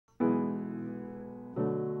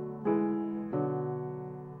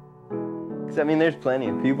'Cause I mean, there's plenty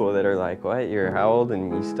of people that are like, what, you're how old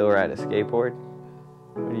and you still ride a skateboard?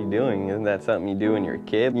 What are you doing? Isn't that something you do when you're a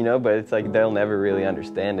kid? You know, but it's like they'll never really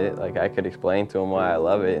understand it. Like I could explain to them why I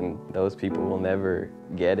love it, and those people will never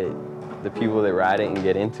get it. The people that ride it and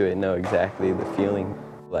get into it know exactly the feeling.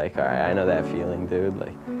 Like, all right, I know that feeling, dude.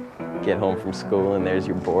 Like, get home from school and there's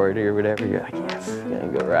your board or whatever. You're like, yes, I'm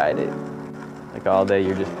gonna go ride it. Like all day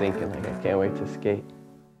you're just thinking, like, I can't wait to skate.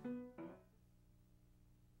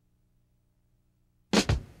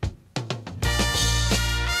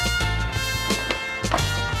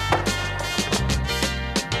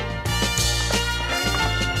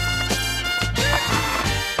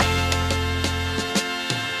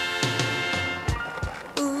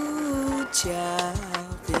 Child,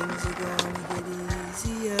 things are gonna get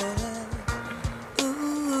easier.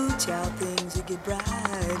 Ooh, child, things will get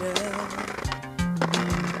brighter.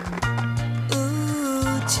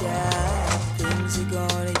 Ooh, child, things are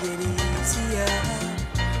gonna get easier.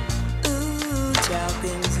 Ooh, child,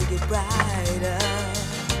 things will get brighter.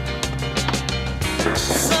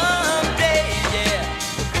 Someday, yeah,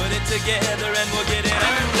 we'll put it together and we'll get it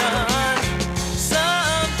undone.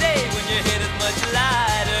 Someday, when your head is much lighter.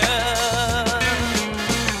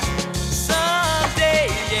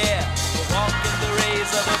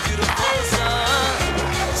 Of a beautiful sun.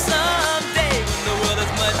 Someday when the world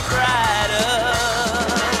is much brighter.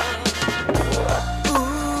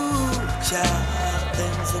 Ooh, child,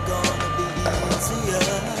 things are gonna be easier.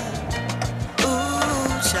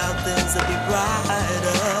 Ooh, child, things will be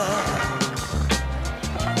brighter.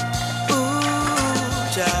 Ooh,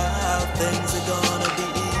 child, things are gonna be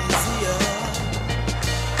easier.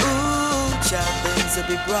 Ooh, child, things will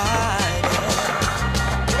be brighter.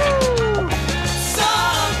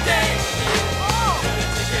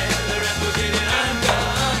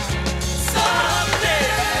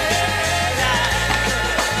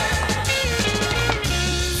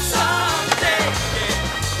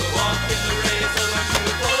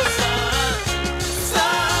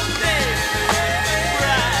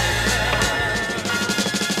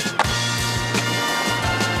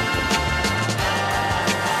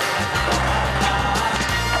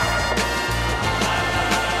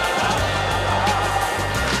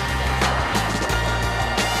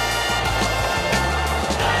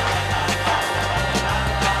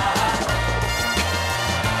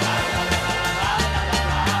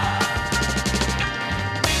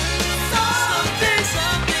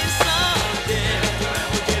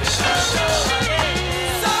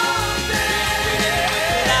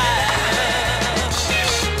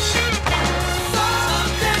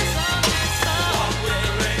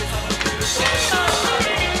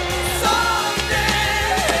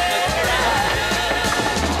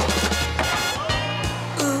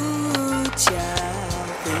 Ooh,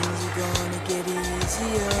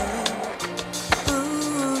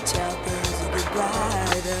 child, things will get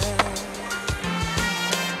brighter.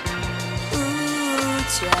 Ooh,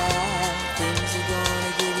 child, things are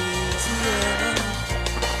gonna get easier.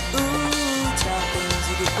 Ooh, child, things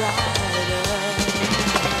will get brighter.